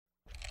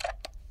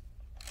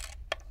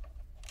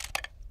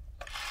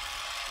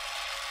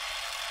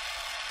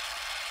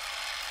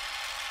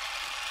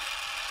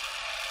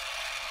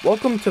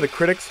Welcome to the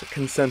Critics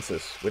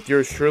Consensus with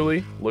yours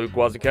truly, Luke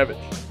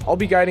Wawrzynkiewicz. I'll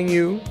be guiding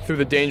you through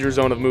the danger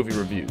zone of movie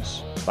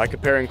reviews by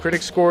comparing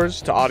critic scores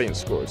to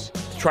audience scores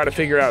to try to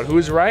figure out who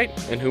is right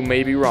and who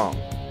may be wrong.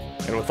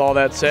 And with all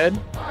that said,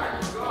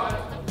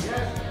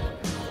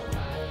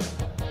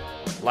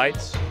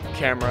 lights,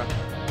 camera,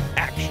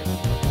 action.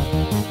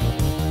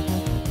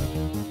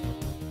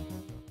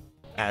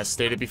 As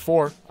stated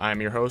before, I am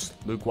your host,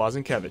 Luke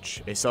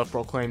Wawrzynkiewicz, a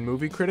self-proclaimed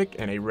movie critic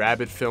and a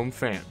rabid film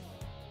fan.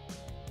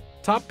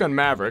 Top Gun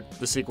Maverick,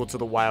 the sequel to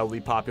the wildly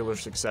popular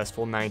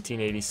successful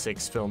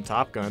 1986 film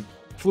Top Gun,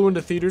 flew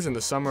into theaters in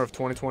the summer of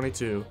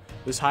 2022.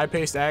 This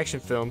high-paced action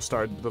film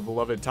starred the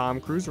beloved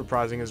Tom Cruise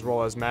reprising his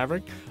role as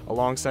Maverick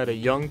alongside a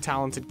young,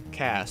 talented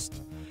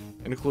cast,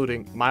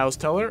 including Miles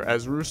Teller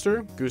as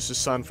Rooster, Goose's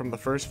son from the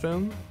first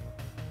film.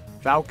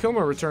 Val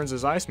Kilmer returns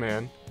as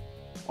Iceman.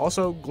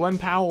 Also, Glenn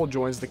Powell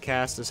joins the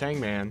cast as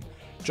Hangman.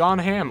 John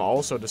Hamm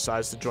also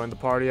decides to join the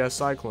party as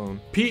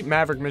Cyclone. Pete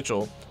Maverick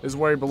Mitchell is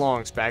where he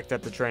belongs, back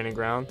at the training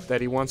ground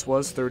that he once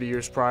was 30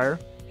 years prior.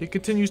 He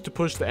continues to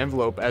push the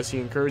envelope as he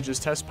encourages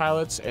test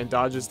pilots and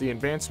dodges the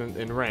advancement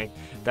in rank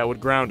that would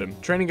ground him.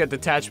 Training a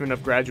detachment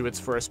of graduates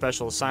for a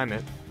special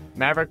assignment,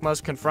 Maverick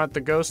must confront the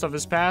ghost of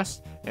his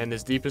past and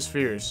his deepest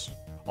fears,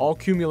 all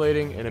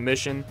accumulating in a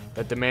mission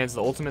that demands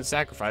the ultimate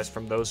sacrifice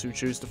from those who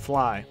choose to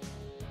fly.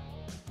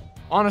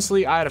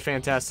 Honestly, I had a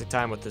fantastic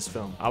time with this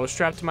film. I was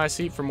strapped to my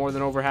seat for more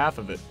than over half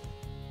of it.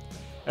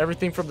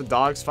 Everything from the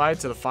dogs fight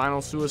to the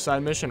final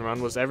suicide mission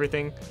run was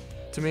everything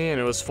to me, and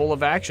it was full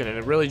of action, and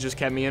it really just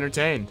kept me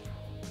entertained.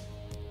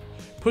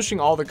 Pushing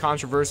all the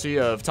controversy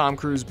of Tom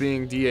Cruise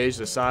being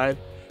de-aged aside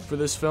for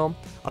this film,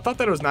 I thought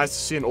that it was nice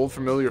to see an old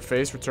familiar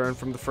face return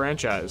from the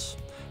franchise,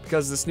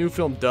 because this new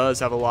film does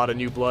have a lot of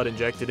new blood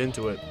injected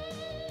into it.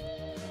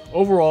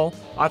 Overall,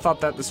 I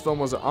thought that this film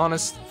was an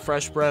honest,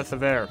 fresh breath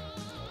of air.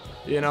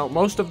 You know,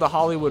 most of the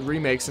Hollywood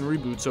remakes and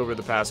reboots over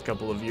the past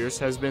couple of years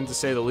has been, to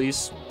say the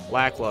least,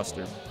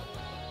 lackluster.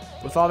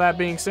 With all that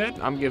being said,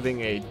 I'm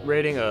giving a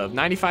rating of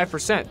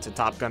 95% to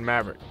Top Gun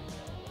Maverick.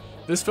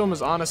 This film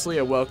is honestly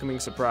a welcoming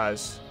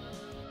surprise.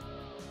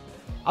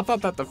 I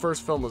thought that the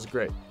first film was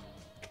great,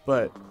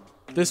 but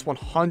this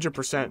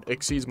 100%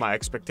 exceeds my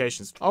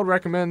expectations. I would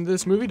recommend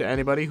this movie to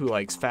anybody who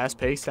likes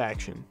fast-paced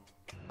action.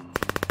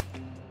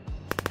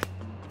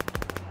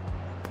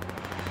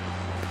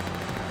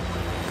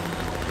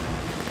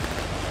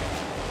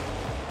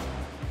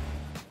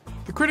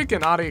 The critic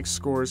and audience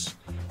scores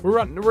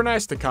were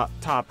nice to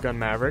Top Gun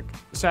Maverick.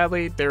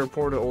 Sadly, they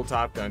reported old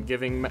Top Gun,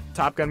 giving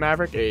Top Gun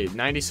Maverick a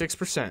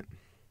 96%.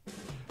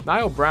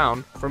 Niall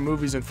Brown from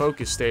Movies in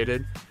Focus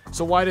stated,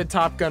 "So why did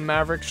Top Gun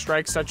Maverick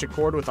strike such a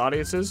chord with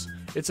audiences?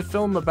 It's a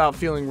film about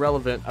feeling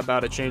relevant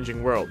about a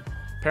changing world.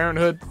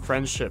 Parenthood,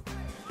 friendship.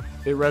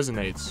 It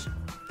resonates."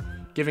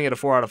 Giving it a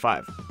 4 out of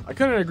 5. I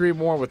couldn't agree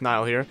more with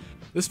Niall here.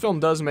 This film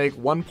does make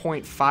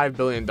 $1.5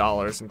 billion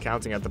and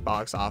counting at the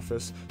box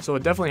office, so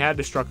it definitely had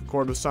to strike a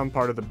chord with some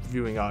part of the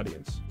viewing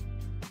audience.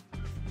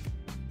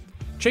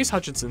 Chase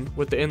Hutchinson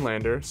with The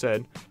Inlander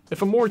said,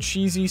 "If a more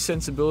cheesy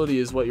sensibility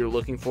is what you're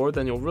looking for,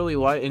 then you'll really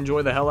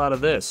enjoy the hell out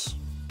of this."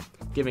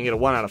 Giving it a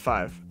 1 out of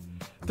 5.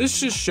 This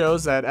just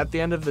shows that at the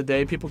end of the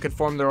day, people can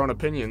form their own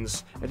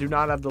opinions and do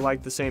not have to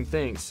like the same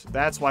things.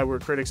 That's why we're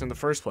critics in the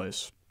first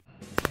place.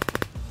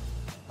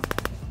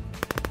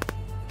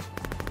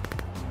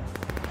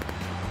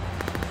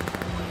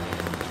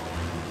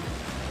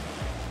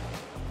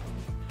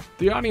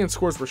 The audience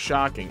scores were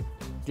shocking,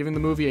 giving the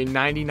movie a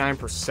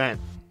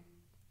 99%.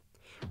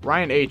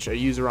 Ryan H., a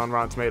user on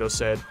Rotten Tomatoes,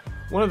 said,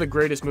 "One of the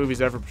greatest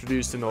movies ever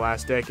produced in the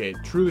last decade.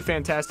 Truly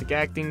fantastic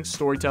acting,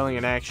 storytelling,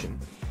 and action.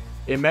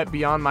 It met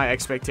beyond my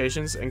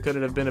expectations and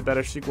couldn't have been a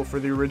better sequel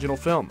for the original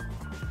film.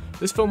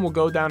 This film will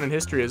go down in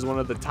history as one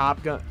of the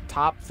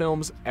top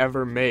films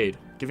ever made,"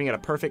 giving it a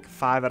perfect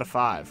 5 out of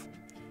 5.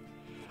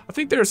 I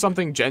think there's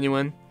something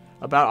genuine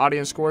about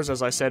audience scores,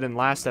 as I said in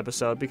last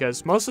episode,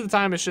 because most of the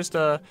time it's just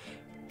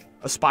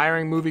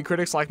aspiring movie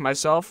critics like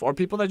myself, or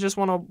people that just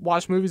want to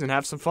watch movies and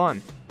have some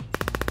fun.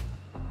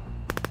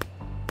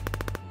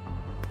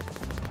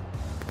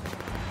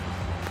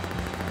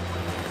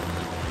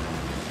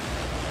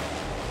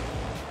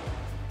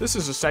 This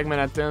is a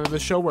segment at the end of the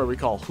show where we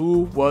call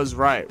Who Was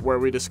Right, where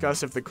we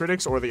discuss if the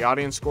critics or the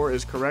audience score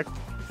is correct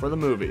for the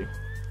movie.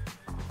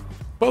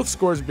 Both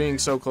scores being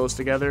so close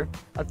together,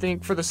 I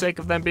think for the sake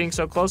of them being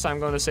so close, I'm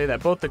going to say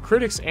that both the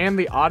critics and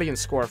the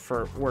audience score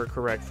were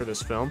correct for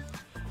this film.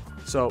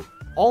 So,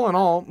 all in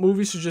all,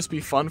 movies should just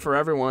be fun for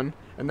everyone,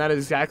 and that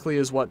exactly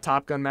is what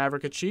Top Gun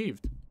Maverick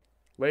achieved.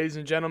 Ladies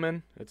and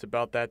gentlemen, it's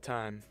about that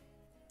time.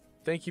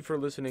 Thank you for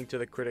listening to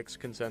the Critics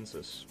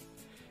Consensus.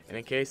 And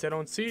in case I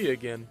don't see you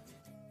again,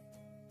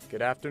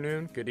 good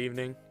afternoon, good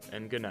evening,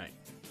 and good night.